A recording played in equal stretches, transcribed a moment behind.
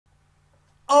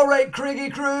Alright, Craigie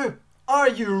crew, are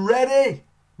you ready?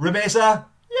 Ramesa?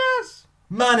 Yes.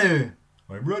 Manu?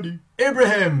 I'm ready.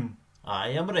 Ibrahim?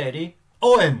 I am ready.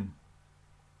 Owen?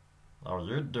 Are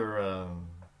you there?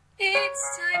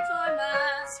 It's time for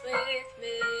Maths with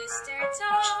Mr.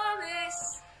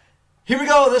 Thomas. Here we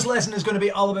go. This lesson is going to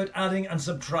be all about adding and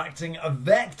subtracting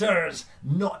vectors.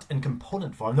 Not in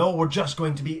component form, no. We're just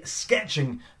going to be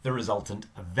sketching the resultant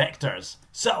vectors.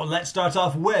 So let's start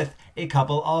off with a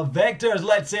couple of vectors.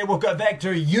 Let's say we've got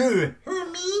vector u.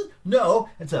 Who, me? No,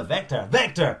 it's a vector.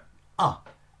 Vector.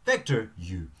 Vector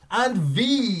u. And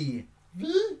v.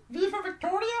 V? V for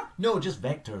Victoria? No, just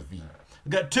vector v.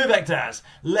 We've got two vectors.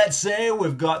 Let's say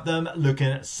we've got them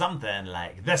looking something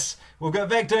like this. We've got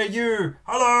vector u.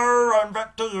 Hello, I'm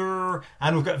vector u.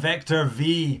 And we've got vector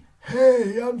v.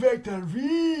 Hey, I'm vector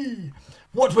v.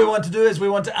 What we want to do is we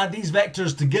want to add these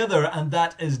vectors together, and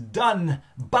that is done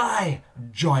by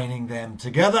joining them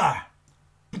together.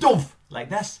 Pdoof, like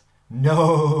this?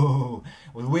 No.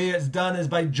 The way it's done is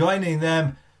by joining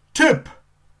them tip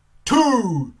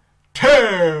to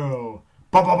tail.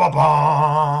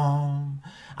 Ba-ba-ba-bam.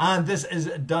 And this is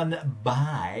done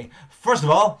by, first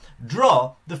of all,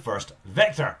 draw the first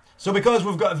vector. So because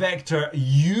we've got vector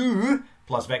u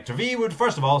plus vector v, we would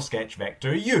first of all sketch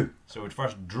vector u. So we'd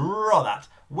first draw that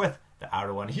with the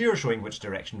arrow on here showing which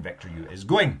direction vector u is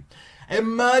going.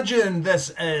 Imagine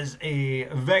this is a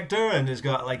vector and it's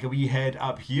got like a wee head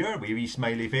up here, wee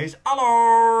smiley face,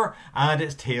 hello, and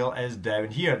its tail is down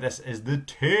here. This is the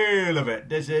tail of it.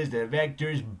 This is the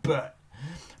vector's butt.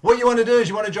 What you want to do is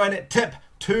you want to join it tip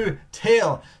to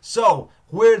tail. So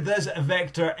where this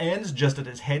vector ends, just at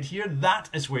its head here, that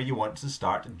is where you want to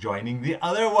start joining the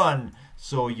other one.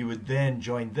 So you would then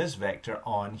join this vector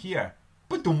on here,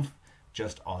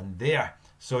 just on there.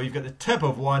 So you've got the tip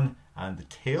of one and the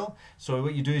tail. So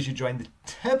what you do is you join the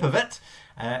tip of it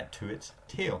to its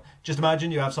tail. Just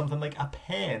imagine you have something like a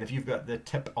pen. If you've got the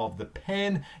tip of the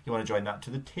pen, you want to join that to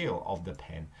the tail of the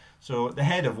pen. So the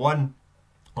head of one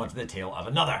onto the tail of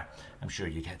another. I'm sure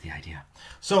you get the idea.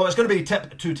 So it's going to be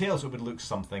tip to tail, so it would look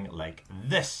something like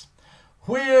this.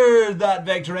 Where that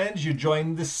vector ends, you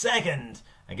join the second.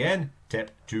 Again,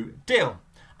 tip to tail.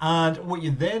 And what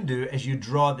you then do is you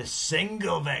draw the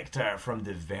single vector from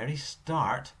the very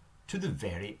start to the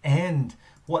very end.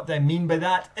 What I mean by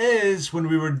that is when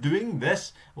we were doing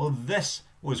this, well, this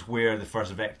was where the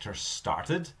first vector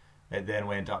started. It then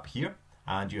went up here,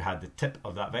 and you had the tip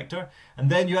of that vector, and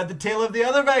then you had the tail of the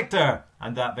other vector,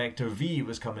 and that vector v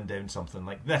was coming down something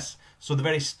like this. So the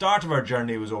very start of our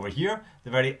journey was over here,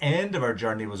 the very end of our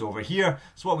journey was over here.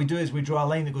 So what we do is we draw a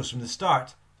line that goes from the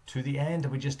start to the end,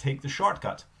 and we just take the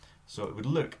shortcut. So it would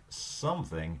look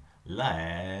something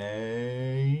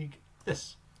like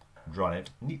this, drawn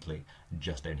out neatly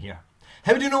just down here.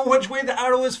 How do you know which way the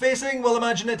arrow is facing? Well,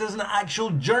 imagine it as an actual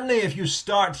journey. If you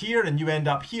start here and you end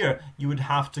up here, you would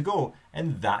have to go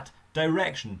in that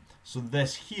direction. So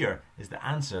this here is the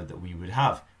answer that we would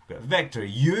have. We've got vector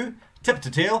u, tip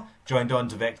to tail, joined on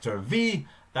to vector v.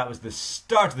 That was the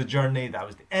start of the journey, that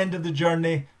was the end of the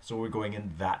journey, so we're going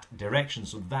in that direction.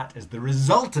 So that is the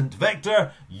resultant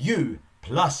vector, u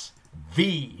plus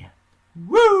v.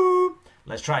 Woo!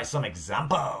 Let's try some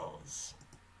examples.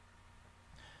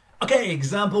 Okay,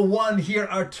 example 1, here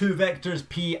are two vectors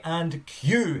p and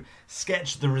q.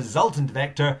 Sketch the resultant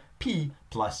vector p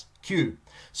plus q.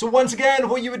 So once again,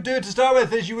 what you would do to start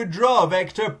with is you would draw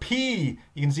vector p.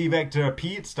 You can see vector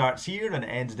p, it starts here and it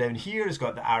ends down here. It's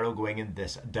got the arrow going in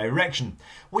this direction.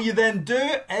 What you then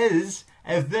do is,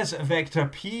 if this vector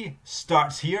p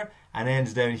starts here and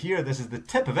ends down here, this is the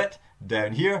tip of it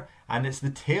down here, and it's the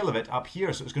tail of it up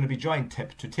here, so it's going to be joined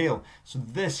tip to tail. So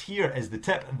this here is the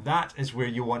tip, that is where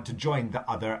you want to join the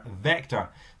other vector.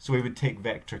 So we would take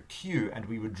vector q and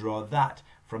we would draw that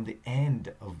from the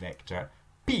end of vector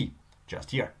p,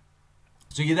 just here.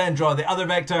 So you then draw the other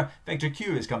vector, vector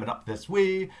q is coming up this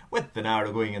way, with an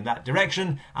arrow going in that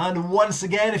direction, and once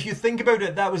again, if you think about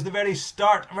it, that was the very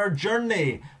start of our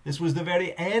journey. This was the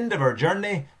very end of our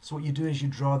journey, so what you do is you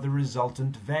draw the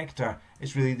resultant vector.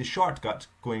 It's really the shortcut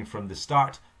going from the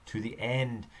start to the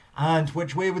end. And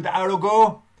which way would the arrow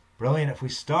go? Brilliant, if we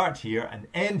start here and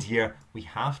end here, we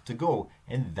have to go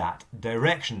in that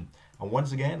direction. And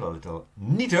once again, a little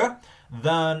neater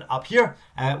than up here.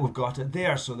 We've got it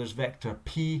there. So there's vector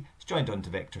p, it's joined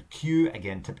onto vector q,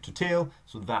 again tip to tail.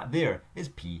 So that there is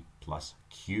p plus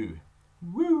q.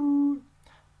 Woo!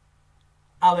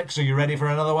 Alex, are you ready for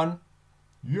another one?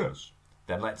 Yes.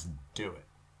 Then let's do it.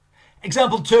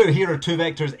 Example 2, here are two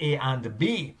vectors a and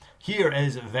b. Here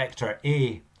is vector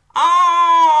a.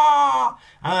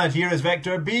 And here is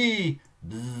vector b.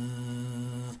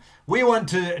 we want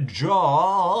to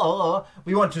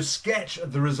sketch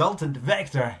the resultant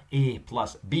vector a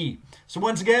plus b. So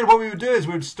once again, what we would do is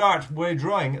we would start by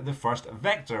drawing the first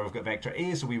vector. We've got vector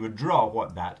a, so we would draw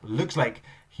what that looks like.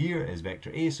 Here is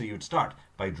vector a, so you would start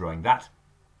by drawing that.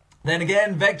 Then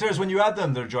again, vectors, when you add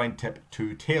them, they're drawing tip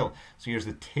to tail. So here's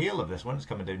the tail of this one. It's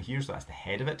coming down here, so that's the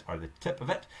head of it, or the tip of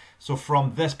it. So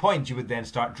from this point, you would then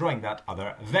start drawing that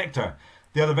other vector.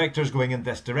 The other vector is going in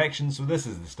this direction, so this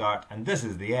is the start, and this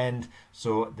is the end.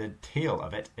 So the tail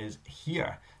of it is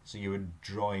here. So you would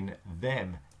join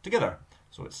them together.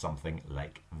 So it's something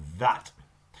like that.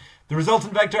 The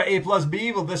resultant vector a plus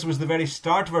b, well, this was the very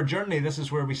start of our journey. This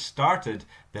is where we started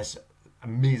this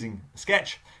amazing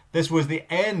sketch. This was the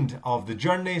end of the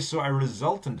journey, so our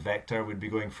resultant vector would be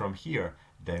going from here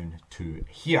down to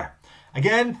here.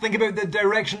 Again, think about the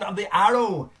direction of the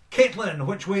arrow. Caitlin,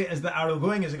 which way is the arrow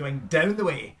going? Is it going down the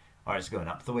way, or is it going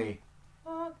up the way?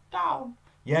 Down.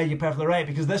 Yeah, you're perfectly right,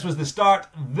 because this was the start,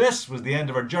 this was the end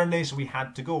of our journey, so we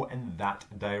had to go in that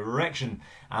direction.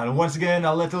 And once again,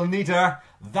 a little neater,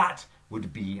 that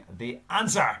would be the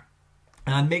answer.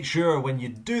 And make sure when you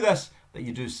do this, that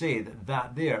you do say that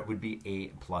that there would be a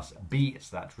plus b. It's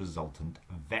that resultant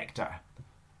vector.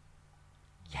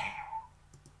 Yeah.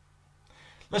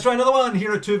 Let's try another one.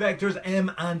 Here are two vectors,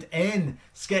 m and n.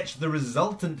 Sketch the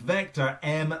resultant vector,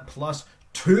 m plus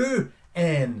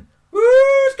 2n. Woo,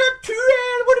 it's got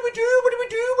 2n. What do we do? What do we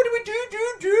do? What do we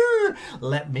do?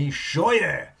 Let me show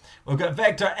you. We've got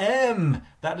vector m.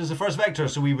 That is the first vector,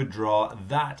 so we would draw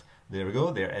that. There we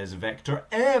go, there is vector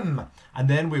m. And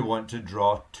then we want to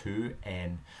draw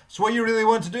 2n. So what you really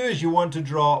want to do is you want to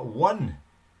draw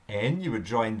 1n. You would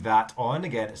join that on.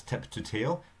 Again, it's tip to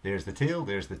tail. There's the tail,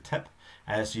 there's the tip.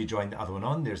 So you join the other one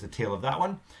on. There's the tail of that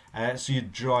one. So you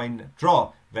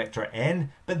draw vector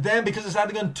n. But then because it's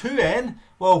adding on 2n,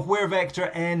 well, where vector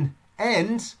n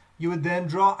ends, you would then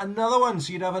draw another one.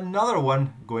 So you'd have another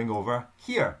one going over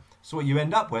here. So what you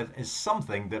end up with is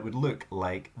something that would look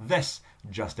like this,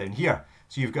 just down here.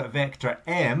 So you've got vector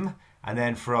m, and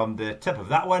then from the tip of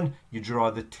that one, you draw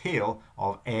the tail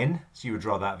of n. So you would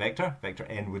draw that vector. Vector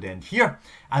n would end here.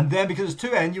 And then because it's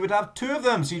 2n, you would have two of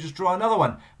them. So you just draw another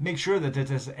one. Make sure that it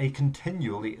is a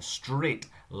continually straight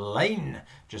line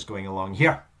just going along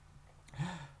here.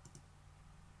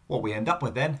 What we end up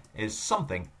with then is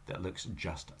something that looks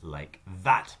just like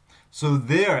that. So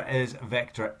there is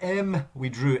vector m. We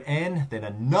drew n, then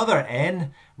another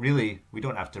n. Really, we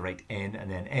don't have to write n and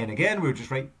then n again. We would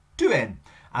just write 2n.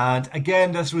 And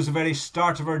again, this was the very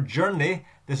start of our journey.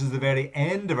 This is the very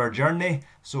end of our journey.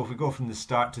 So if we go from the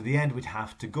start to the end, we'd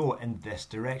have to go in this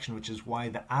direction, which is why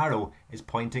the arrow is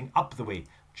pointing up the way,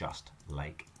 just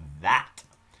like that.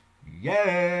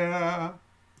 Yeah!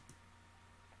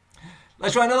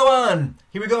 Let's try another one.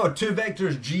 Here we go. Two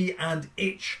vectors, g and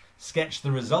h. Sketch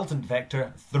the resultant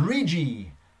vector, 3g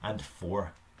and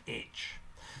 4h.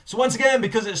 So once again,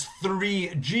 because it's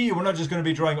 3g, we're not just going to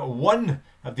be drawing one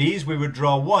of these. We would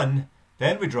draw one,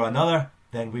 then we draw another,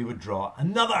 then we would draw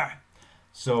another.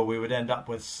 So we would end up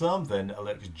with something that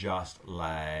looks just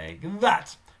like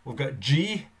that. We've got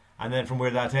g, and then from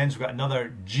where that ends, we've got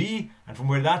another g, and from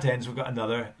where that ends, we've got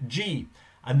another g.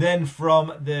 And then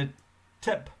from the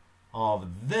tip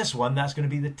of this one, that's going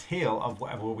to be the tail of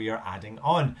whatever we are adding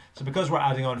on. So because we're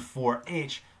adding on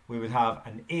 4h, we would have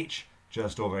an h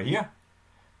just over here.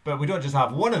 But we don't just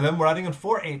have one of them, we're adding on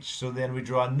 4h. So then we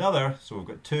draw another, so we've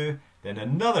got 2, then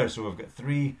another, so we've got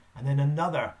 3, and then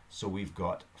another, so we've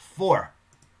got 4.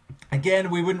 Again,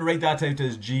 we wouldn't write that out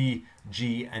as G,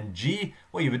 G, and G.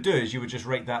 What you would do is you would just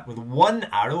write that with one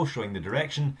arrow showing the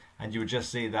direction, and you would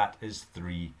just say that is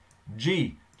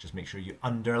 3G. Just make sure you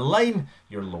underline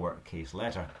your lowercase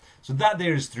letter. So that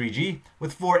there is 3G.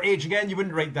 With 4H again, you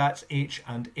wouldn't write that's H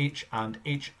and H and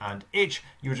H and H.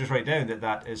 You would just write down that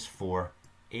that is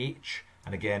 4H.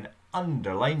 And again,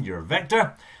 underline your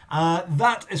vector.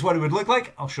 That is what it would look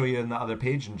like. I'll show you in that other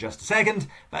page in just a second.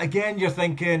 But again, you're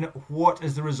thinking, what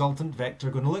is the resultant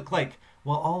vector going to look like?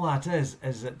 Well, all that is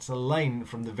it's a line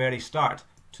from the very start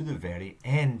to the very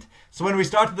end. So when we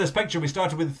started this picture, we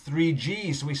started with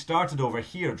 3G. So we started over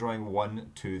here drawing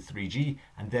 1, 2, 3G,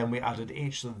 and then we added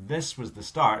H. So this was the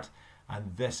start,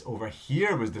 and this over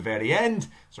here was the very end.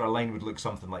 So our line would look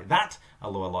something like that,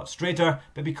 although a lot straighter.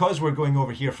 But because we're going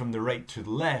over here from the right to the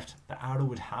left, the arrow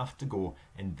would have to go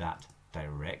in that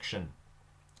direction.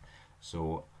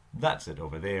 So that's it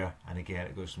over there. And again,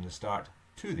 it goes from the start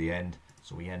to the end.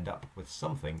 So we end up with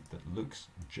something that looks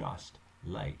just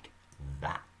like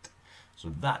that.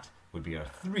 So that would be our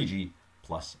 3G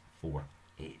plus 4H.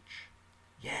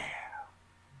 Yeah.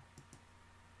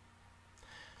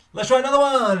 Let's try another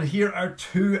one. Here are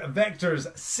two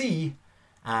vectors, C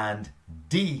and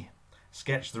D.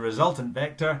 Sketch the resultant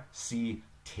vector, C,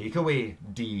 take away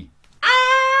D.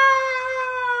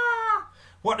 Ah!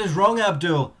 What is wrong,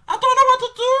 Abdul? I don't know what to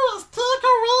do. It's take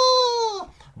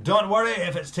away. Don't worry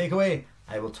if it's take away.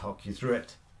 I will talk you through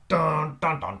it. Dun,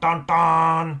 dun, dun, dun,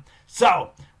 dun.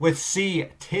 So, with C,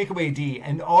 take away D,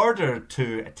 in order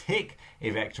to take a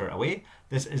vector away,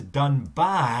 this is done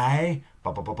by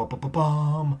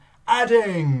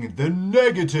adding the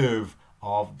negative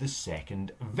of the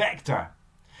second vector.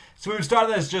 So we would start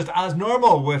this just as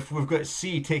normal. If we've got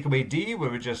C take away D, we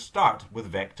would just start with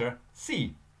vector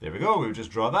C. There we go, we would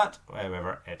just draw that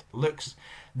however it looks.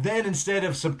 Then instead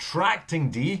of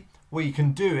subtracting D, what you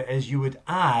can do is you would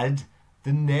add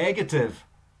the negative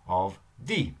of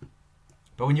D.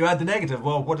 But when you add the negative,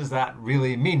 well, what does that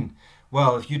really mean?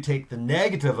 Well, if you take the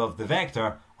negative of the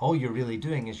vector, all you're really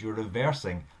doing is you're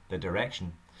reversing the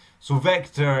direction. So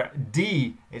vector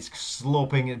D is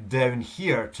sloping down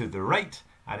here to the right,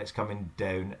 and it's coming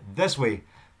down this way.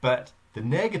 But the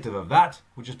negative of that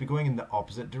would just be going in the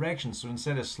opposite direction. So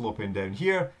instead of sloping down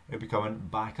here, it would be coming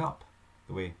back up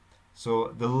the way.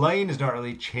 So the line is not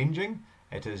really changing,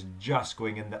 it is just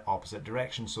going in the opposite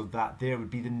direction. So that there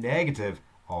would be the negative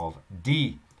of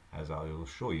D, as I will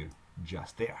show you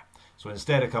just there. So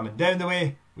instead of coming down the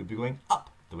way, we'd be going up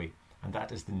the way. And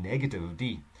that is the negative of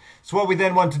D. So what we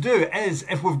then want to do is,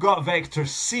 if we've got vector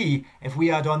C, if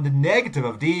we add on the negative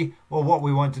of D, well, what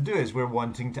we want to do is we're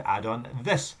wanting to add on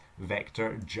this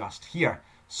vector just here.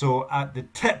 So at the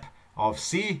tip of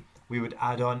C, we would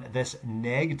add on this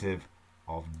negative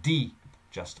of D,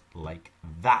 just like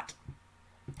that.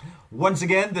 Once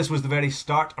again, this was the very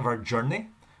start of our journey.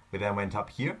 We then went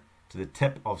up here to the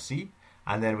tip of C,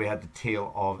 and then we had the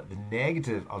tail of the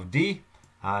negative of D,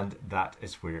 and that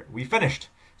is where we finished.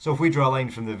 So if we draw a line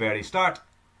from the very start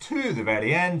to the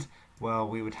very end, well,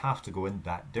 we would have to go in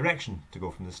that direction to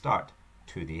go from the start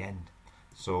to the end.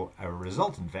 So our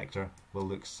resultant vector will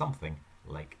look something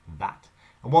like that.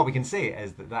 And what we can say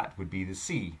is that that would be the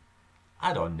C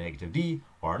add on negative D,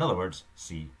 or in other words,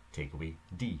 C take away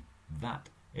D. That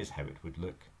is how it would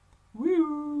look.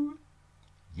 Woo!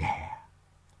 Yeah.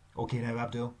 Okay now,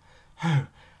 Abdul. Oh,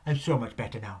 I'm so much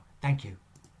better now. Thank you.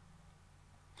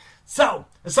 So,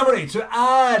 a summary. To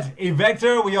add a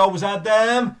vector, we always add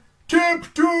them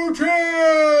tip to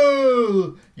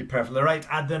tail. You're perfectly right.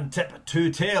 Add them tip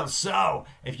to tail. So,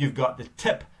 if you've got the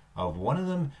tip of one of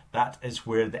them, that is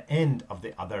where the end of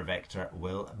the other vector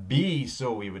will be.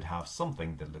 So we would have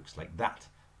something that looks like that.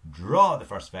 Draw the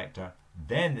first vector,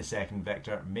 then the second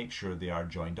vector. Make sure they are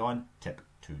joined on tip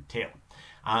to tail.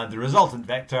 And the resultant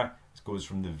vector goes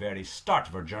from the very start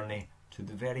of our journey to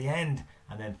the very end.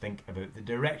 And then think about the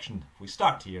direction. If we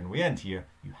start here and we end here,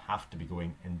 you have to be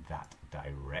going in that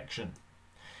direction.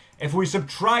 If we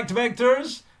subtract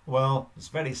vectors, well, it's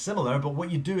very similar, but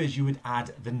what you do is you would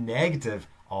add the negative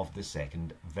of the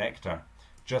second vector.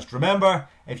 Just remember,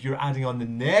 if you're adding on the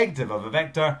negative of a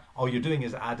vector, all you're doing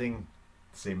is adding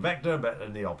the same vector but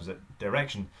in the opposite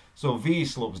direction. So V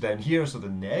slopes down here, so the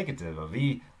negative of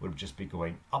V would just be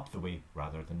going up the way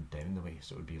rather than down the way.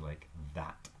 So it would be like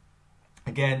that.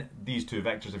 Again, these two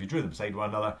vectors, if you drew them beside one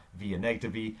another, V and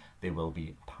negative V, they will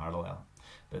be parallel.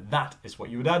 But that is what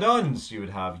you would add on. So you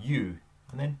would have U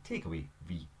and then take away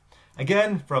V.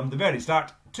 Again, from the very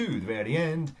start to the very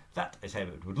end, that is how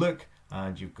it would look.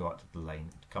 And you've got the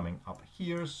line coming up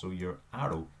here, so your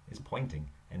arrow is pointing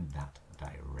in that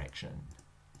direction.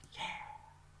 Yeah.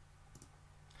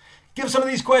 Give some of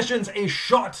these questions a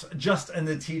shot just in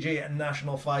the TJ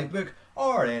National 5 book,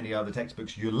 or any other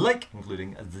textbooks you like,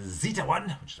 including the Zeta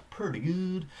one, which is pretty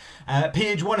good.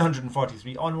 Page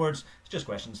 143 onwards, it's just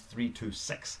questions 3 to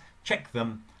 6. Check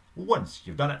them once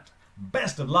you've done it.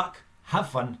 Best of luck, have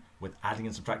fun with adding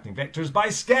and subtracting vectors by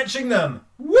sketching them.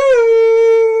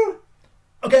 Woo!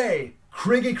 Okay,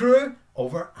 Craigie crew,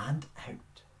 over and out.